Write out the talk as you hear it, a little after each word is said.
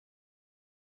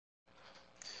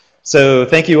So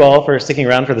thank you all for sticking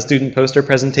around for the Student Poster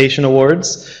Presentation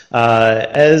Awards.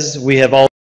 As we have all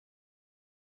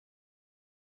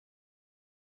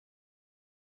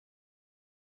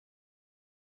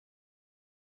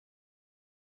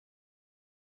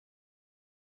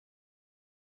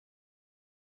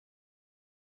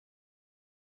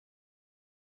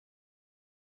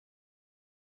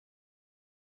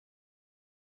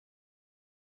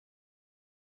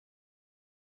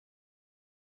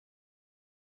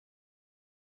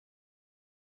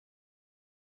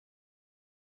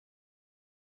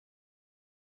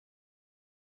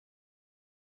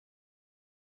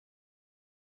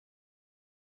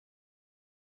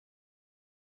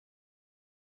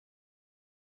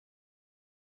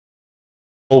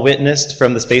witnessed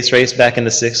from the space race back in the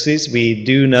 60s, we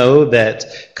do know that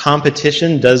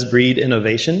competition does breed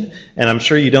innovation, and I'm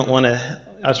sure you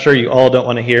all don't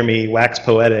want to hear me wax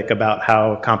poetic about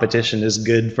how competition is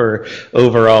good for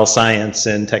overall science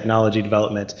and technology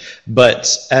development.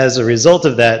 But as a result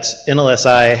of that,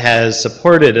 NLSI has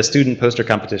supported a student poster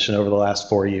competition over the last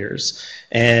 4 years.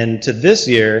 And to this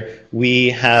year,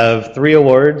 we have 3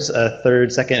 awards,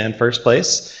 third, second, and first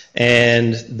place.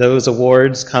 And those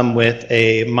awards come with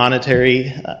a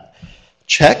monetary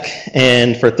check.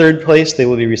 And for third place, they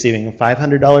will be receiving a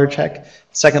 $500 check.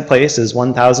 Second place is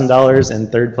 $1,000, and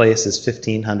third place is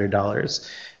 $1,500.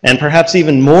 And perhaps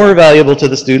even more valuable to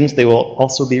the students, they will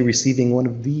also be receiving one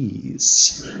of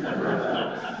these.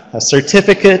 A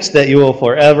certificate that you will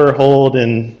forever hold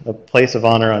in a place of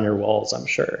honor on your walls, I'm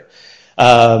sure.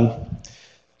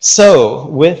 So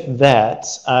with that,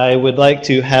 I would like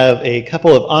to have a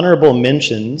couple of honorable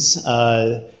mentions.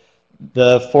 The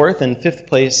 4th and 5th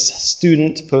place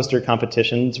student poster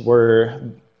competitions were,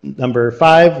 number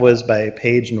 5 was by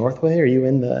Paige Northway. Are you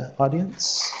in the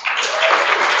audience?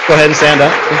 Go ahead and stand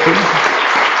up. Thank you.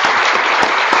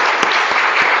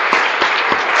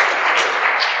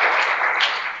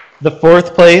 The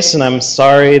 4th place, and I'm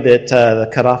sorry that the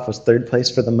cutoff was 3rd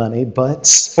place for the money, but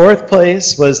 4th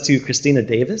place was to Christina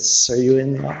Davis. Are you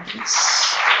in the audience?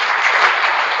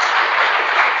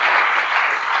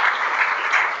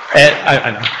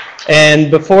 I know. And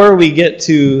before we get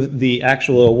to the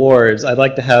actual awards, I'd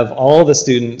like to have all the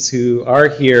students who are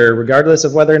here, regardless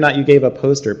of whether or not you gave a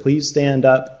poster, please stand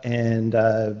up, and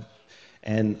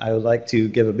I would like to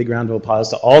give a big round of applause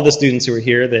to all the students who are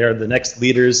here. They are the next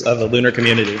leaders of the Lunar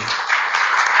community.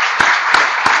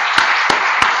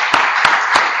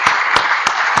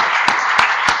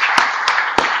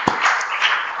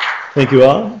 Thank you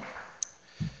all.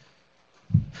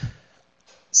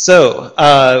 So,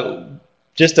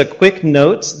 just a quick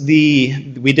note,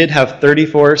 we did have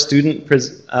 34 student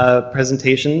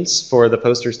presentations for the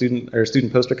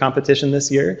student poster competition this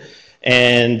year,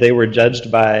 and they were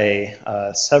judged by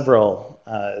several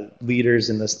leaders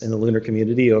in the Lunar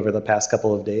community over the past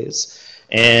couple of days.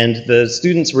 And the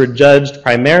students were judged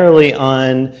primarily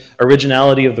on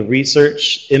originality of the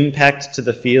research, impact to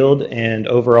the field, and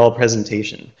overall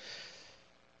presentation.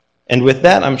 And with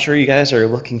that, I'm sure you guys are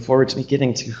looking forward to me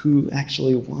getting to who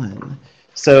actually won.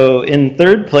 So in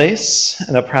 3rd place,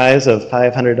 and a prize of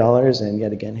 $500, and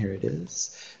yet again, here it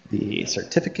is, the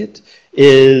certificate,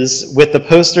 is with the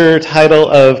poster title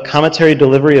of Cometary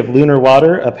Delivery of Lunar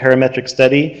Water, a Parametric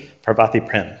Study, Parvati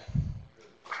Prem.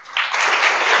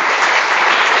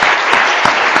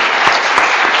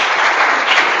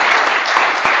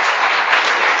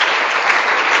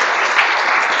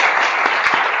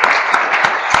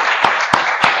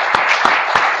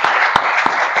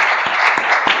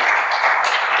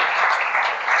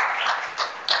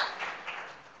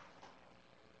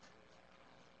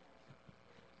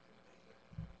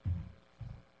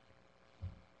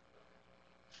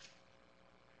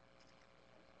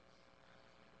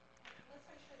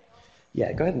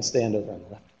 Yeah, go ahead and stand over on the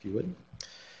left if you would.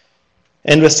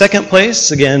 And with 2nd place,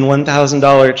 again,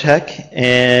 $1,000 check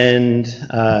and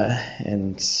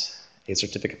a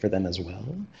certificate for them as well.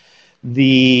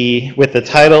 With the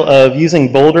title of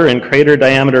Using Boulder and Crater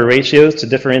Diameter Ratios to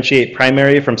Differentiate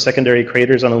Primary from Secondary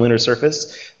Craters on the Lunar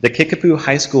Surface, the Kickapoo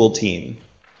High School team.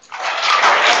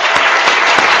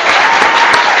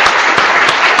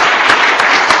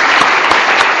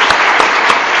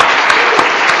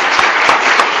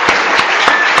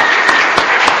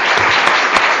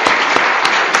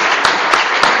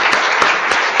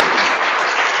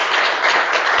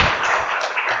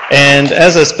 And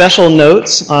as a special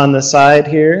note on the side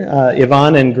here,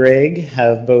 Yvonne and Greg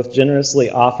have both generously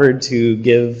offered to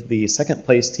give the 2nd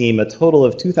place team a total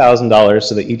of $2,000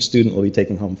 so that each student will be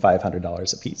taking home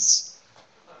 $500 apiece.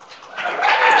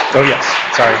 Oh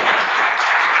yes, sorry.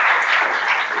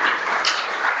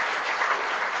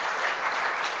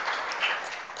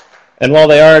 And while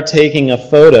they are taking a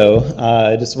photo,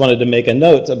 I just wanted to make a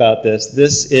note about this.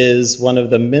 This is one of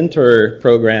the mentor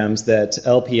programs that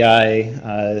LPI,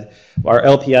 our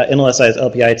LPI, NLSI's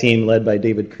LPI team led by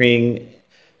David Kring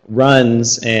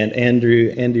runs, and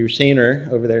Andrew Shaner,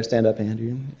 over there, stand up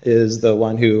Andrew, is the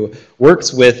one who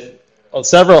works with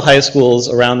several high schools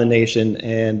around the nation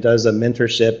and does a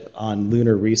mentorship on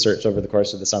lunar research over the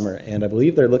course of the summer. And I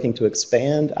believe they're looking to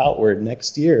expand outward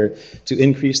next year to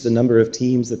increase the number of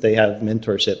teams that they have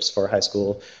mentorships for high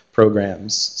school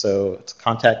programs. So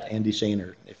contact Andy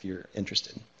Shaner if you're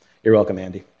interested. You're welcome,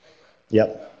 Andy.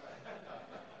 Yep.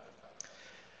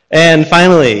 And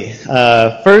finally,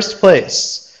 first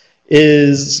place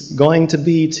is going to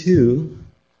be to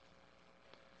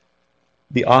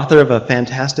the author of a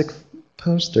fantastic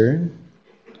poster.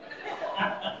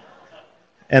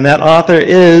 And that author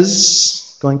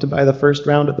is going to buy the first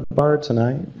round at the bar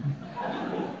tonight.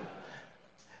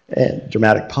 And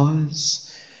dramatic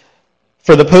pause.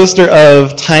 For the poster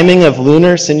of Timing of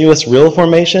Lunar Sinuous Rill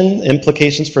Formation,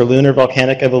 Implications for Lunar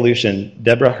Volcanic Evolution,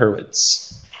 Deborah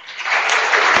Hurwitz.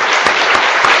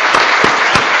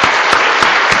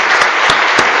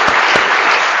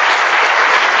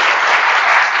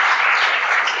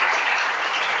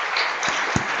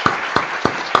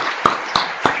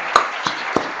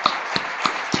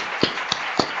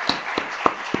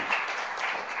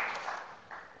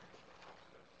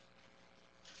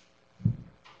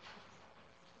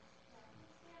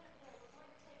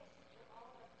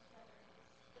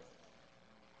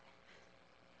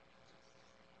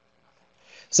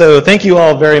 So thank you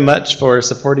all very much for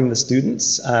supporting the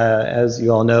students. As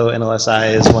you all know,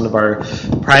 NLSI is one of our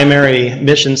primary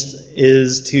missions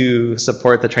is to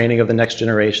support the training of the next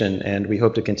generation, and we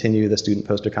hope to continue the student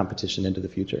poster competition into the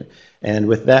future. And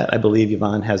with that, I believe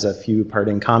Yvonne has a few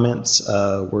parting comments,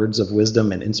 words of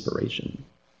wisdom and inspiration.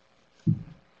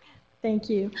 Thank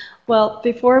you. Well,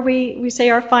 before we say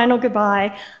our final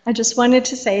goodbye, I just wanted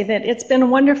to say that it's been a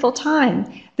wonderful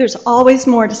time. There's always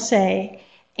more to say.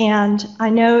 And I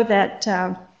know that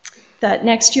that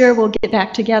next year we'll get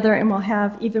back together and we'll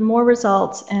have even more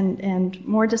results and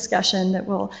more discussion that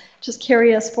will just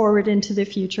carry us forward into the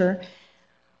future.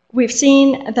 We've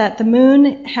seen that the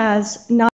moon has not